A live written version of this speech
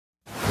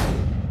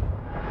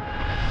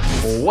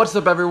What's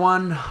up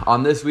everyone?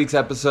 On this week's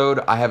episode,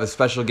 I have a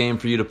special game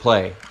for you to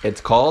play. It's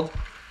called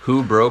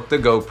Who Broke the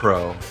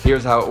GoPro?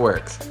 Here's how it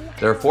works.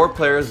 There are 4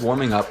 players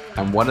warming up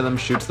and one of them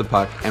shoots the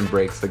puck and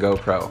breaks the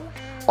GoPro.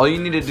 All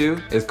you need to do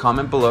is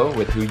comment below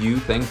with who you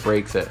think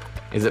breaks it.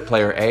 Is it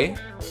player A,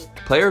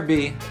 player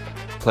B,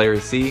 player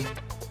C,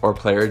 or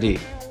player D?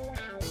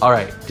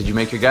 Alright, did you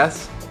make your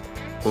guess?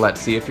 Let's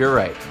see if you're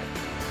right.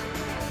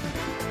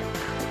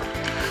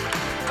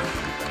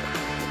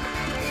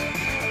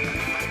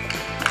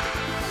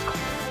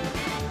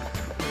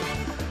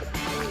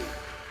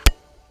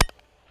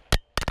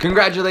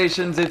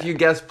 Congratulations if you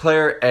guessed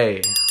player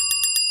A.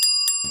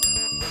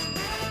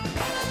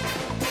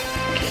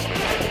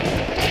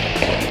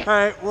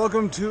 Alright,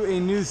 welcome to a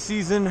new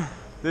season.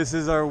 This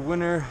is our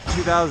winter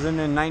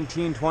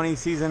 2019-20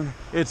 season.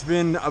 It's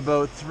been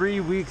about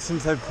 3 weeks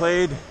since I've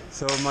played,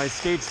 so my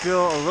skates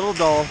feel a little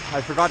dull.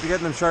 I forgot to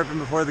get them sharpened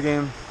before the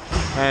game,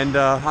 and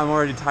I'm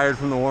already tired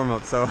from the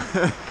warm-up, so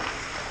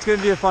it's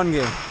gonna be a fun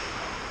game.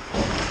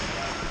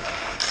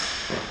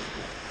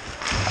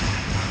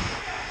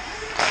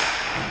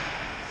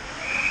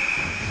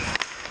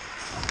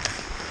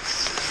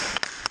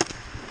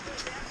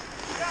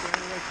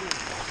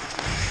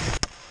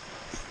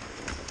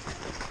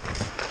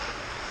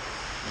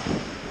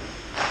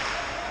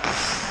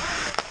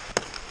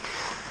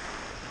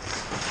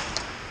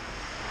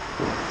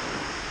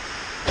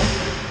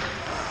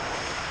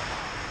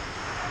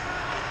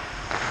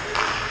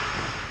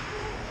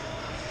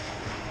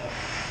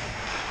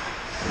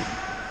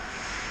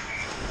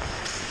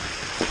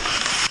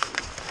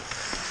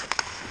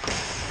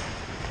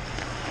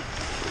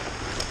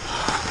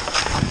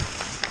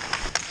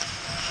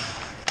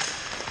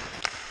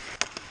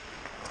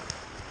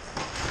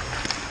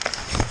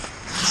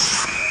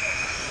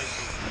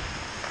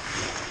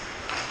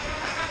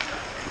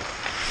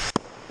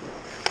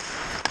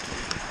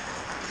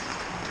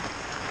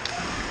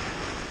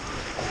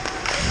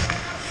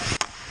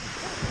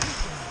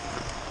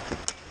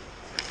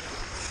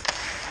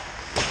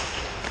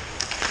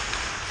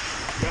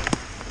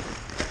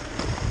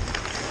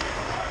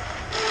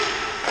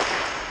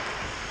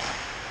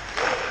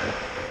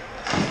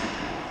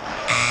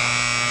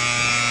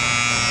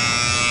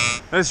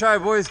 Let's try it,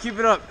 boys. Keep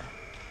it up.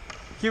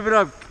 Keep it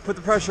up. Put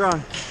the pressure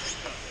on.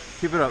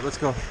 Keep it up. Let's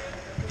go.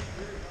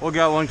 We'll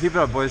get one. Keep it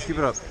up, boys. Keep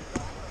it up.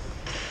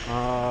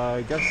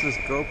 I guess this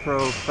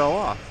GoPro fell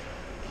off.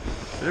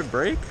 Did it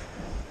break?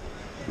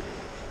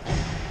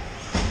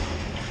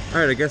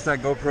 Alright, I guess that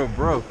GoPro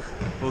broke.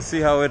 We'll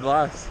see how it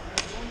lasts.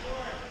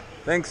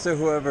 Thanks to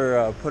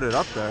whoever put it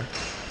up there.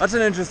 That's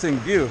an interesting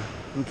view.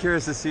 I'm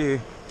curious to see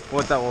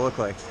what that will look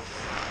like.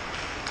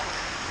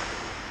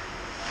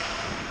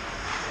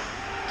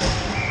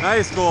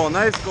 Nice goal,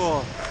 nice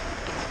goal.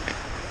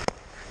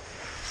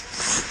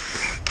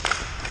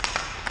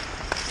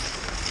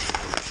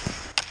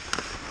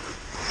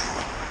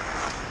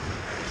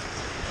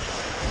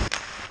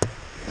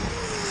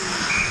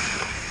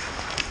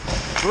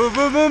 Move,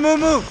 move, move, move,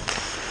 move.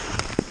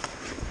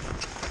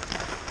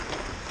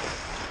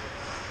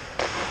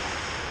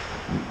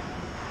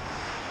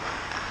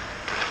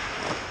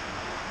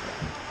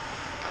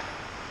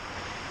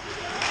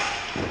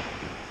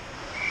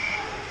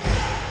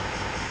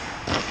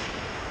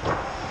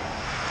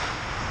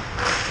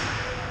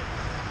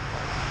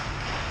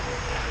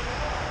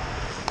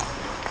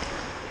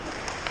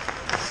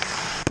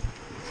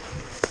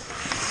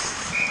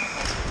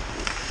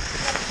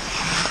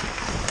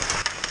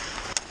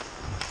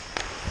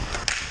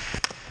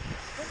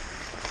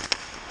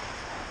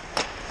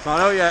 It's not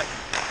out yet.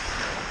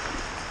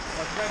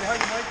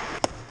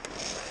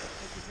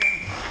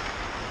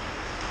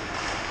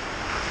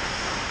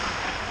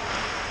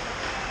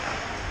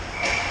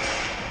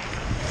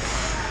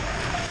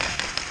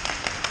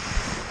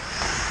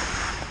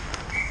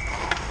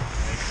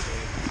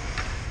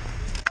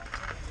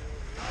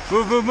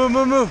 Move, move, move,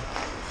 move, move.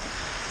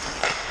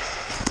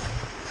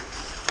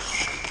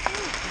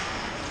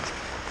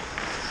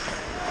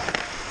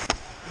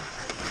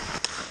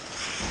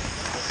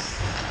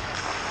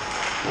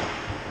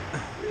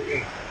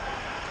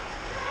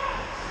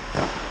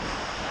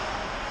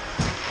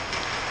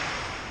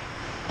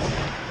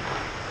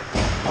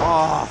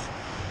 Oh.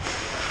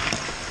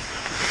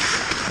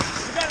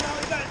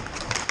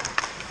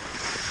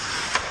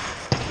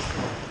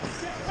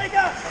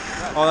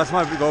 Oh, that's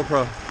my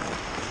GoPro.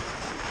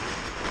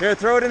 Here,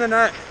 throw it in the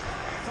net.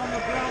 It's on the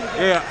ground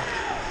again. Yeah.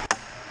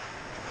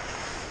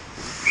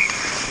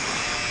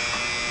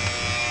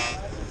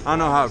 I don't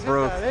know how it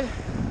broke. I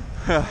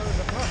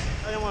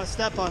didn't want to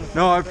step on it.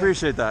 No, I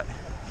appreciate that.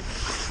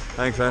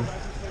 Thanks, man.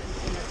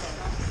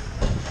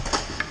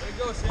 There you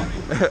go, Sammy.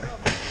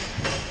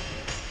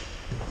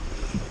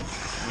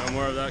 No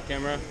more of that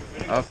camera?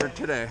 For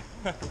today.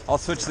 I'll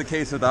switch the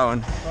case with that one.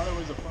 I thought it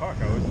was a puck.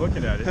 I was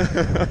looking at it.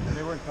 And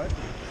they weren't touching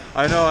it.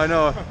 I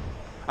know.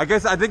 I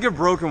think it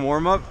broke in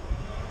warm-up,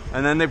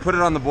 and then they put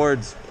it on the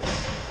boards.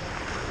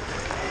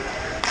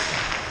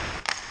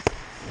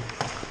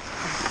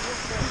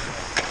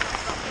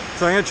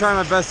 So I'm gonna try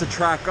my best to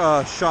track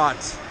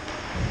shots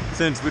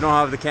since we don't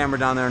have the camera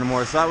down there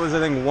anymore. So that was, I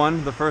think,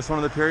 the first one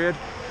of the period.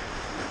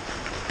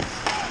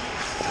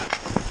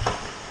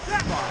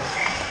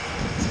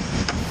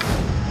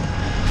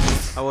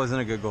 That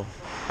wasn't a good goal.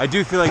 I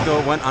do feel like though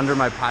it went under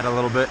my pad a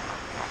little bit.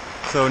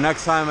 So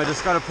next time I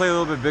just got to play a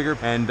little bit bigger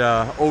and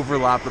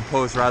overlap the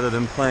post rather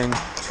than playing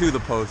to the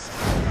post.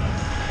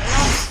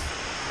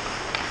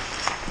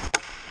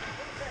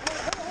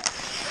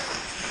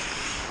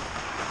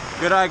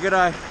 Good eye, good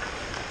eye.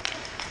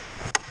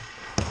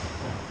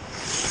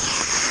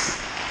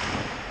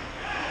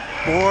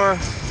 Four.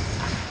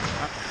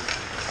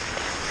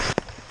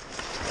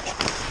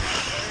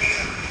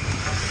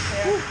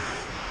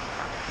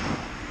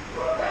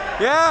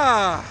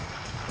 Yeah.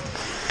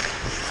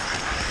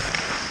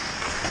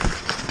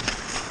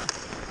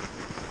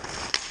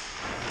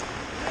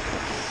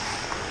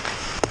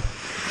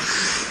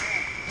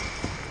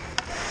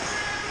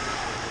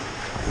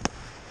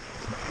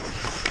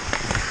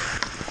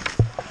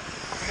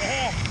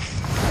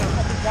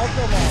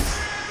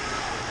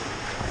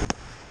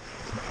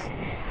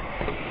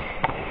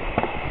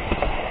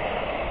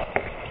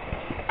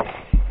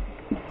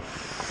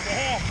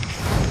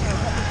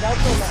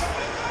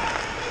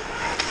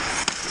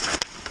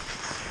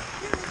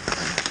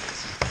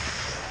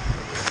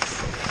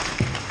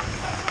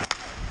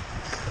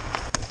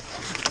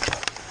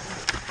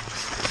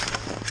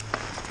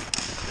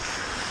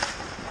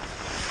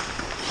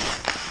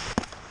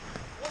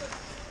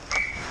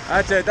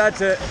 That's it,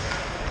 that's it.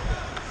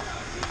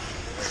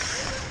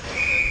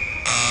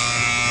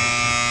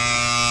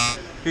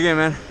 Good game,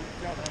 man.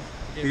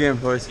 Good game,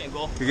 boys.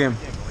 Good game.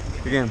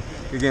 Good game.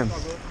 Good game.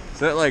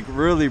 So that like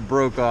really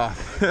broke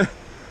off.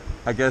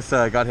 I guess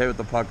I got hit with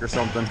the puck or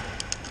something.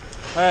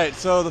 All right,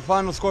 so the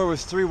final score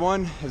was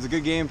 3-1. It was a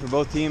good game for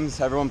both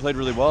teams. Everyone played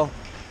really well.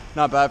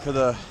 Not bad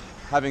for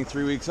having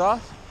 3 weeks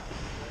off.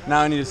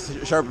 Now I need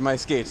to sharpen my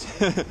skates.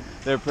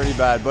 They're pretty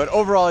bad. But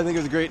overall, I think it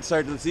was a great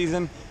start to the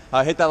season.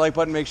 Hit that like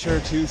button, make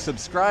sure to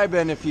subscribe,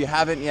 and if you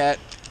haven't yet,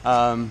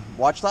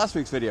 watch last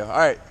week's video. All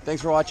right,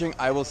 thanks for watching.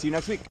 I will see you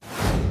next week.